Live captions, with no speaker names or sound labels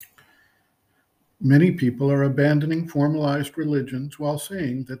Many people are abandoning formalized religions while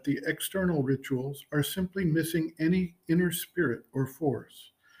saying that the external rituals are simply missing any inner spirit or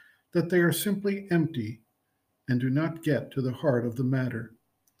force, that they are simply empty and do not get to the heart of the matter.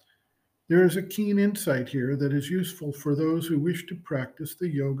 There is a keen insight here that is useful for those who wish to practice the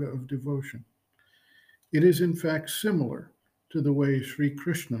yoga of devotion. It is in fact similar to the way Sri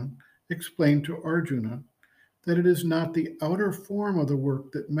Krishna explained to Arjuna that it is not the outer form of the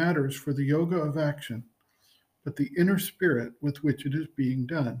work that matters for the yoga of action, but the inner spirit with which it is being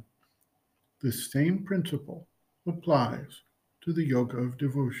done. This same principle applies to the yoga of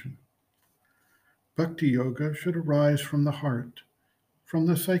devotion. Bhakti yoga should arise from the heart, from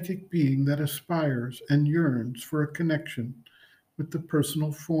the psychic being that aspires and yearns for a connection with the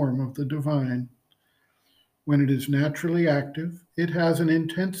personal form of the divine. When it is naturally active, it has an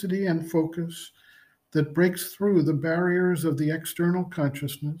intensity and focus that breaks through the barriers of the external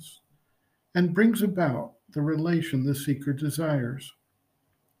consciousness and brings about the relation the seeker desires.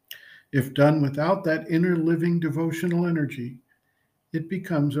 If done without that inner living devotional energy, it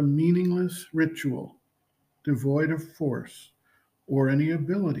becomes a meaningless ritual, devoid of force or any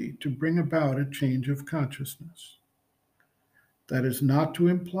ability to bring about a change of consciousness. That is not to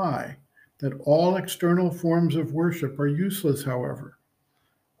imply that all external forms of worship are useless, however,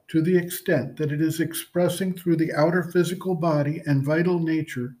 to the extent that it is expressing through the outer physical body and vital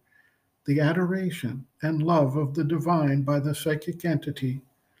nature the adoration and love of the divine by the psychic entity.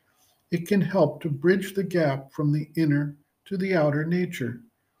 It can help to bridge the gap from the inner to the outer nature,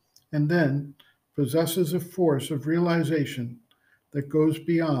 and then possesses a force of realization that goes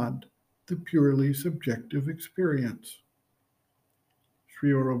beyond the purely subjective experience.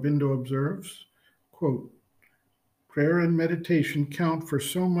 Sri Aurobindo observes, quote, prayer and meditation count for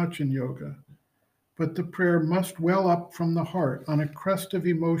so much in yoga, but the prayer must well up from the heart on a crest of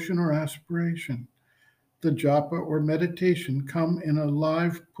emotion or aspiration. The japa or meditation come in a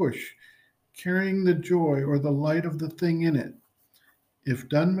live push, carrying the joy or the light of the thing in it. If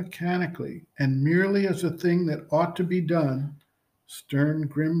done mechanically and merely as a thing that ought to be done, stern,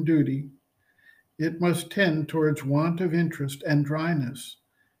 grim duty, it must tend towards want of interest and dryness,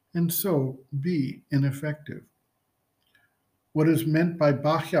 and so be ineffective. What is meant by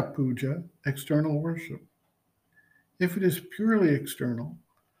Bahya Puja, external worship? If it is purely external,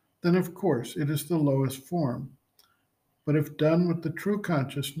 then of course it is the lowest form. But if done with the true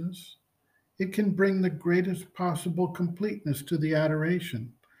consciousness, it can bring the greatest possible completeness to the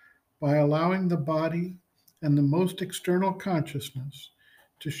adoration by allowing the body and the most external consciousness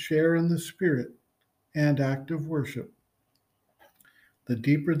to share in the spirit and act of worship. The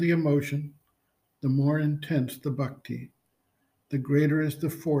deeper the emotion, the more intense the bhakti, the greater is the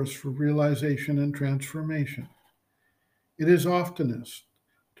force for realization and transformation. It is oftenest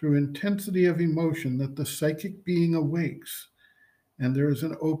through intensity of emotion that the psychic being awakes, and there is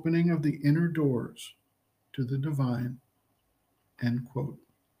an opening of the inner doors to the divine. End quote.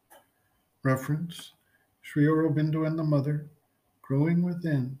 Reference, Sri Aurobindo and the Mother, Growing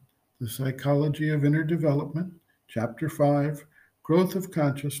Within, The Psychology of Inner Development, Chapter 5, Growth of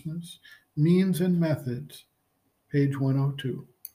Consciousness, Means and Methods, page 102.